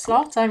these bass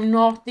slots. I'm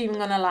not even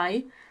going to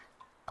lie.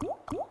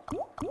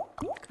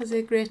 Because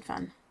they're great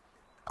fun.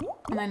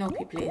 And I know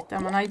people hate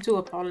them, and I do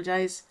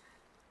apologise.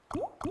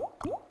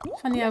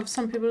 Funny how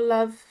some people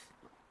love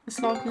the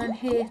slot and then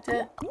hate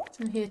it.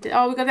 Some hate it.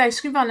 Oh, we got the ice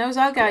cream van now as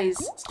well, guys.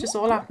 It's just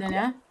all happening,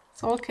 yeah?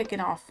 It's all kicking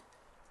off.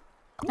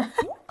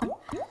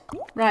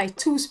 Right,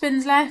 2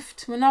 spins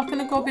left. We're not going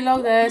to go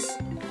below this.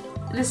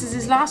 This is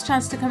his last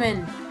chance to come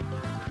in.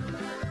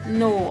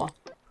 No.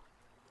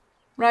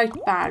 Right,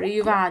 Barry,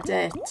 you've had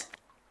it.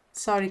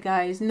 Sorry,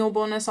 guys. No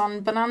bonus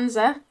on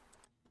Bonanza.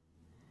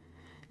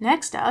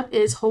 Next up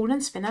is Hold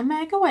and Spinner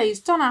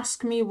Megaways. Don't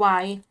ask me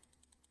why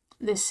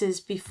this is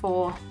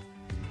before.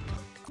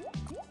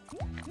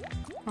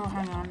 Oh,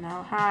 hang on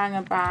now. Hang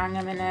a bang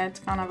a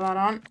minute. Can't have that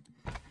on.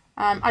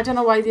 I don't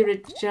know why the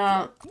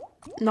original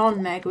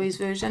non-Megaways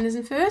version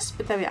isn't first,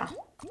 but there we are.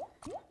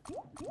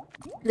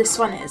 This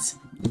one is.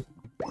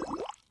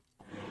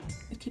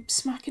 I keep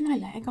smacking my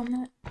leg on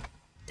the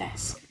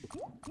desk.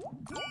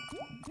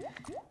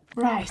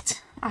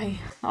 Right.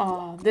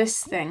 Oh,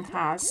 this thing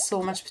has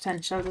so much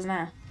potential, doesn't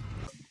it?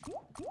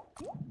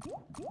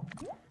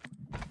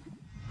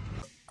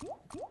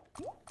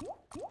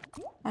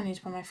 I need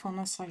to put my phone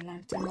on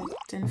silent. I'm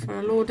waiting for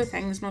a load of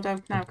things, no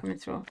doubt, now coming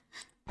through.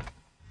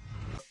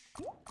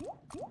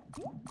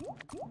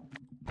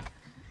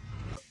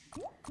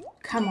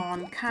 Come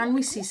on, can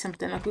we see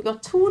something? Like, we've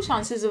got 2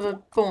 chances of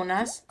a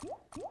bonus.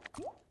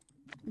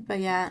 But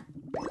yeah,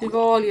 we've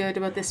all heard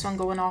about this one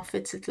going off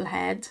its little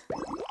head.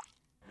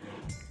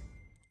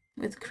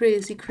 With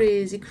crazy,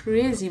 crazy,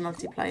 crazy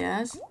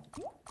multipliers.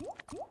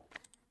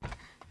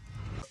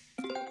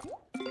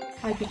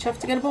 I'd be chuffed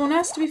to get a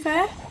bonus, to be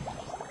fair.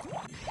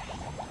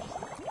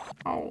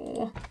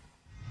 Oh.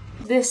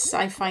 This,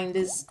 I find,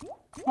 is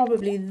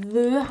probably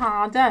the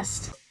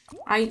hardest.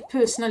 I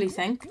personally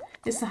think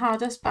it's the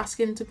hardest bass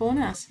game to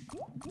bonus.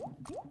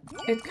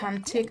 It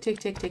can take.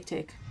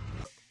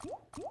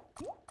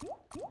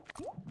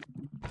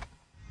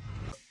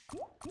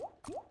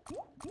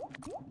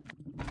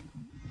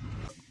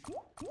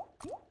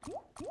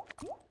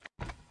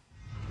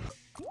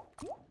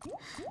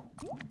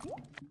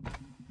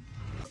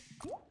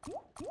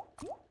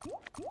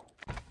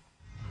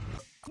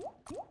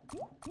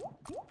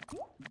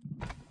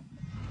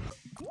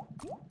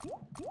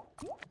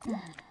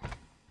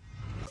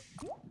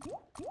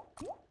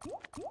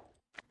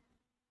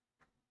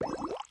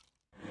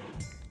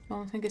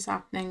 Don't think it's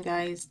happening,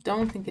 guys.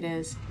 Don't think it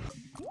is.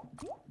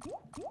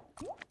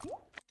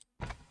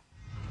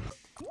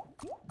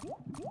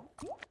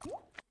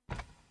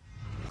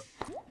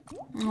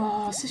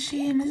 Oh, it's a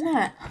shame, isn't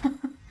it?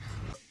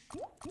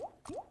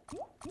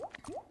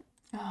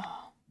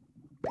 Oh.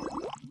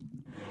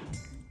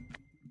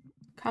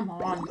 Come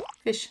on,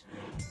 fish.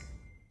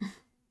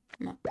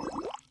 No.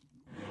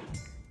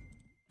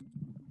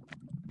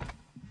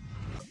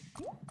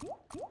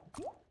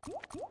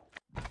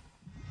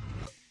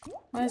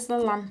 Where's the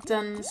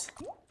lanterns?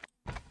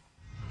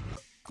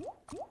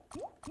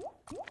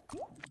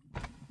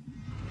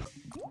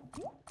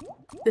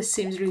 This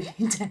seems really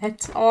dead.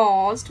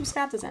 Oh, it's too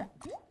scared, isn't it?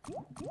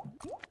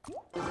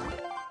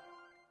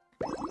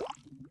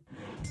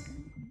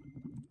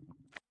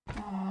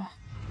 Oh.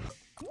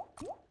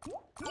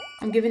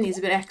 I'm giving these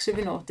a bit extra, if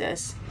you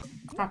notice.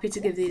 Happy to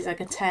give these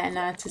like a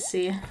 10 to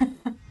see.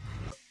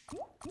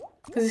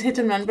 Because it's hit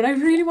and run, but I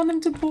really want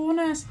them to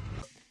bonus.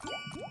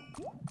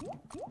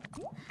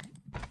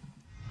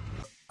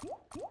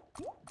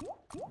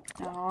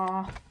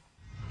 Oh.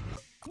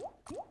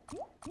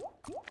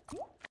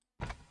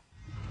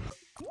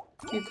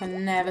 You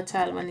can never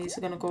tell when these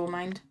are going to go,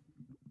 mind.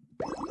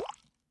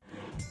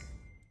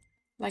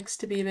 Likes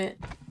to be a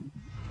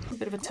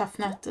bit of a tough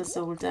nut, as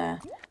the old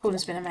Hold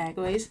and Spinner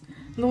Megaways.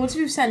 Loads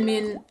of you send me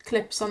in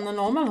clips on the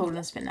normal Hold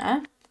and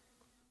Spinner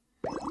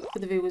for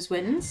the viewers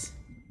wins.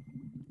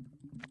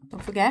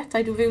 Don't forget,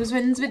 I do viewers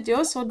wins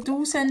videos, so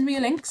do send me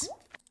links.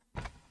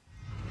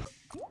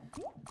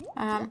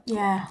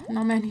 Yeah,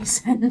 not many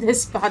send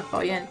this bad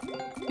boy in.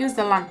 Here's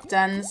the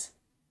lanterns.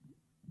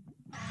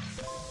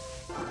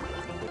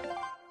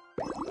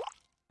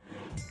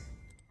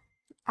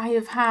 I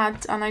have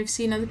had, and I've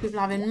seen other people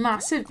having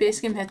massive base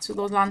game hits with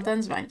those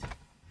lanterns, right?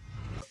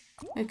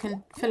 It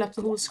can fill up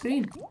the whole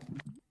screen.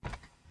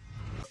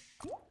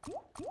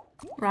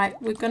 Right,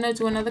 we're going to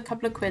do another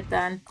couple of quid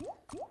then.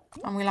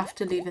 And we'll have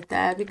to leave it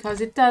there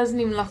because it doesn't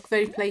even look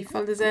very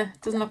playful, does it?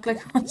 It doesn't look like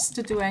it wants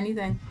to do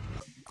anything.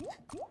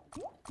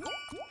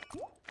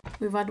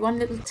 We've had one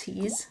little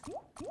tease.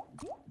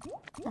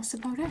 That's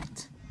about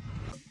it.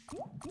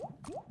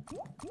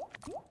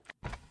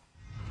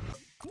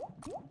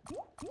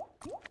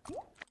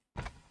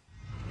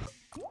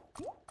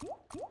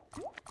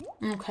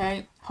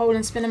 Okay, hold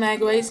and spin them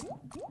eggways.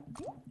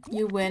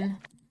 You win.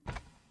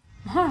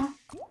 Huh?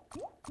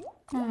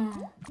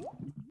 Oh.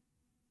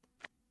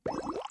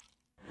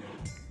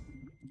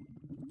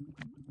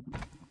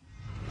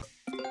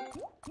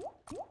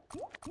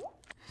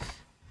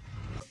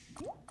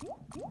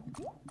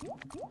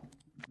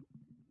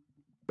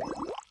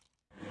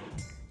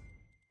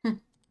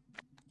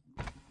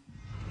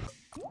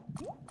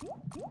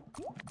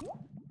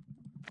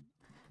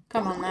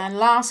 Come on then,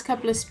 last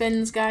couple of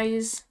spins,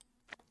 guys.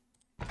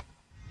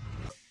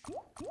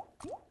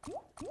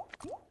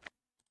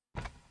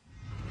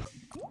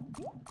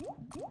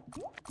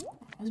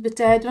 That was a bit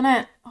dead, wasn't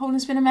it? Hold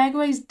and spin a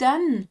megaway's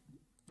done.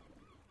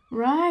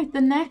 Right,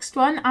 the next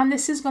one, and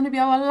this is going to be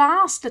our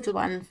last little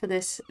one for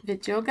this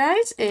video,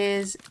 guys,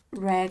 is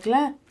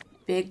regular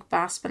Big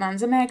Bass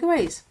Bonanza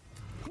megaways.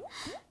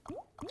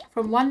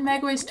 From one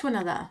megaways to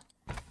another.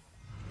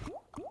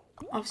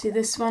 Obviously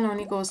this one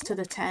only goes to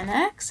the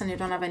 10x and you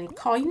don't have any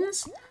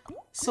coins.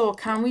 So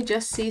can we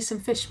just see some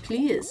fish,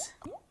 please?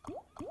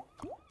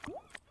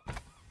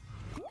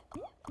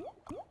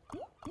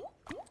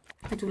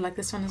 I do like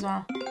this one as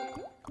well.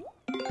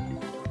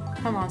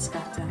 Come on,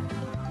 scatter.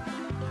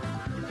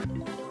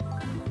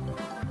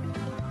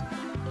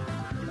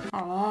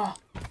 Oh,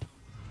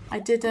 I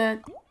did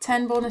a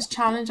 10 bonus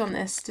challenge on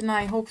this, didn't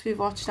I? Hopefully you've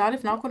watched that.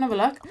 If not, go and have a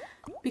look.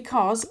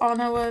 Because on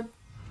our...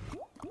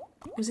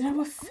 Was it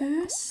our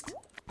first?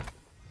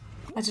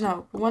 I don't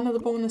know. One of the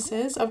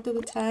bonuses after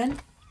the 10.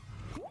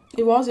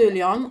 It was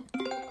early on.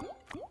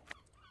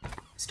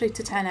 Straight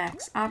to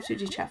 10x.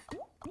 Absolutely chuffed.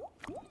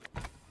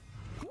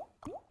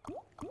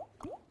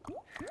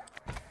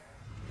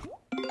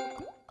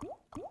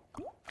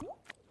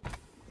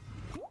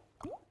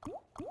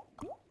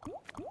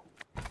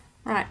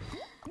 Right.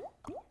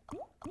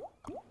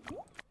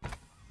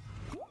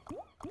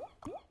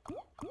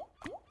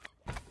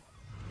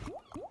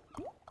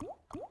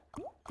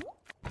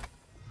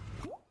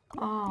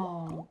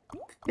 Oh,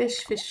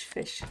 fish, fish,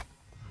 fish.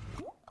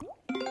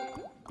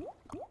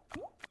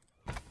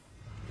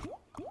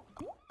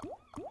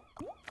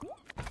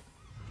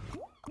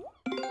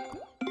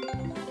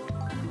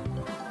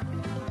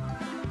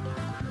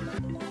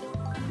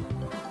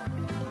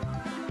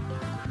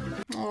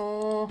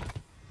 Oh,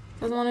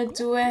 doesn't want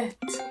to do it.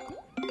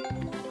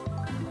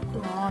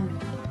 Come on.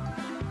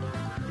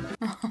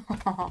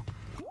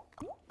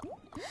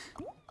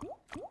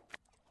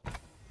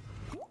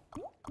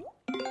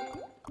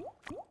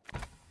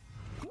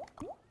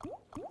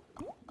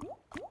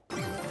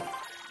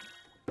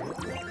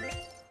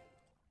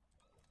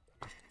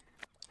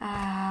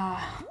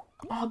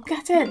 Oh,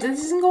 get it.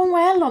 This isn't going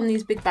well on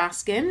these big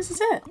bass games,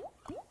 is it?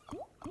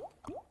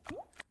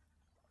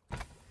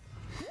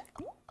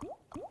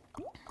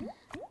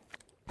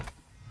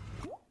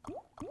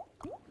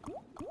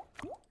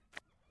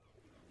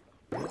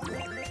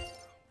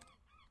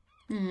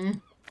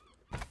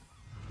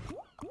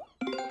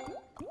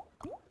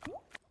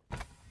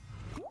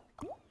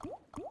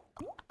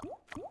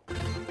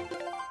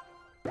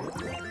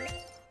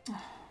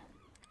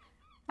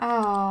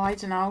 Oh, I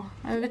don't know.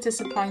 I'm a bit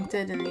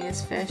disappointed in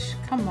these fish.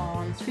 Come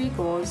on, 3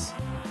 goes.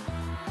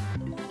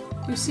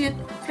 You see it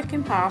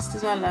flicking past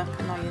as well, look,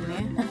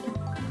 annoyingly.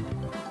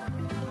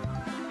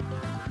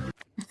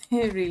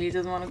 It really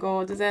doesn't want to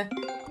go, does it?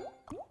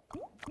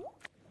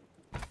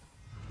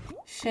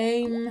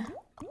 Shame.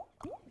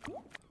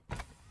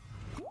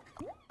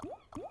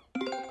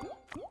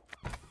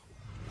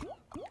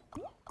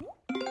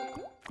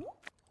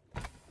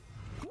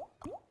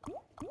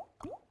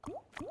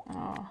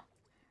 Oh.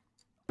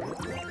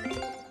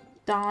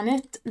 Darn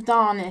it,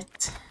 darn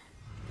it.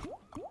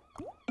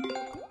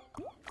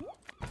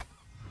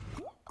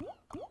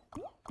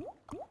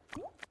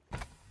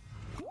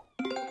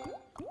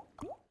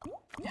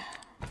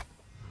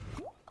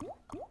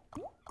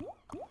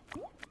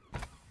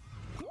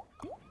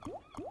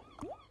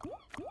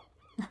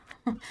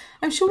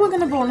 I'm sure we're going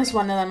to bonus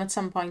one of them at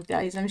some point,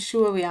 guys. I'm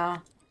sure we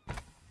are.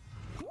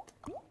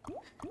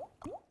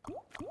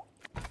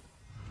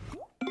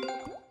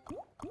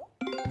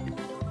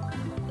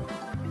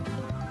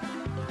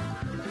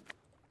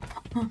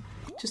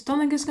 Just don't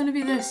think it's going to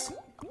be this.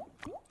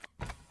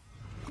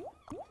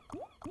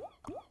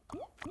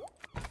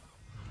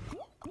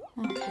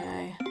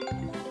 Okay.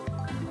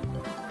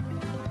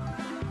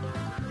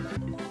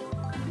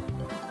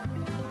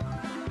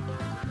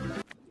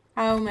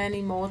 How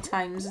many more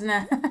times, isn't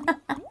it?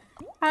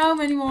 How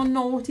many more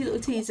naughty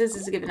little teasers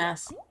is it giving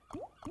us?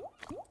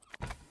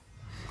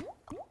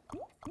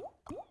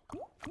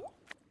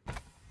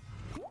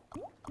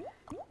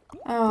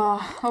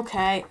 Oh,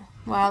 okay.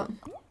 Well,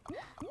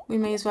 we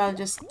may as well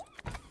just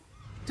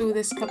do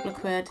this couple of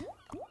quid.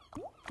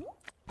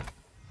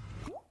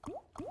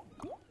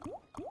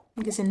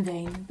 think it's in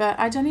vain. But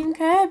I don't even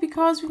care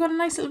because we've got a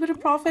nice little bit of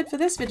profit for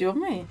this video,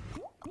 haven't we?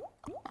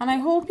 And I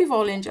hope you've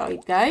all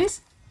enjoyed,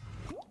 guys.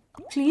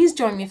 Please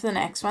join me for the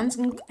next ones.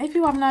 And if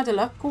you haven't had a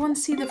look, go and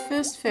see the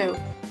first few.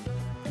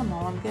 Come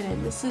on, get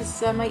in. This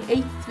is my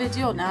 8th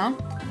video now.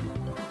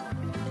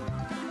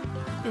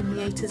 In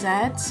the A to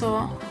Z,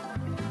 so...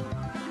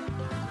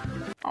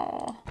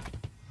 Oh,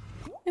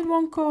 it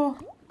won't go.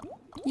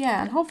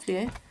 Yeah, and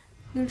hopefully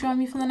you'll join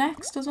me for the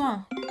next as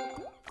well.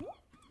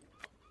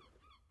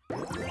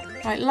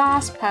 Right,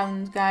 last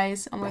pound,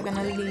 guys, and we're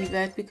gonna leave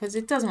it because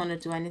it doesn't want to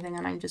do anything,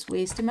 and I'm just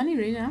wasting money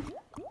really now.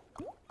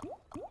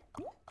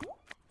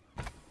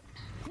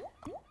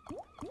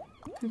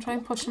 Can try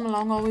and push them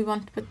along all we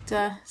want, but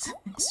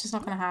it's just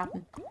not gonna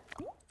happen.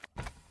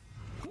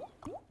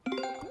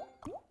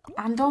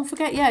 And don't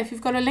forget, yeah, if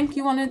you've got a link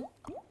you want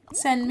to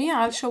send me,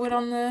 I'll show it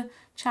on the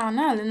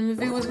channel in the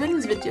Viewers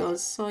Wins videos.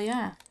 So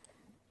yeah,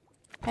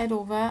 head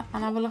over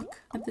and have a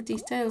look at the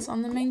details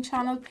on the main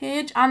channel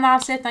page. And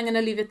that's it. I'm going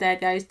to leave it there,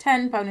 guys.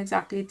 £10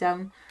 exactly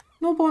down.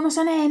 No bonus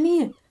on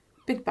any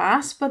Big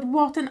Bass, but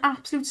what an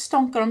absolute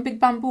stonker on Big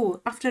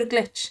Bamboo after a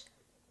glitch.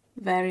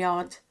 Very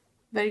odd.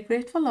 Very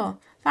grateful though.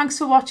 Thanks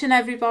for watching,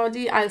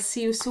 everybody. I'll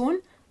see you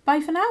soon.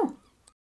 Bye for now.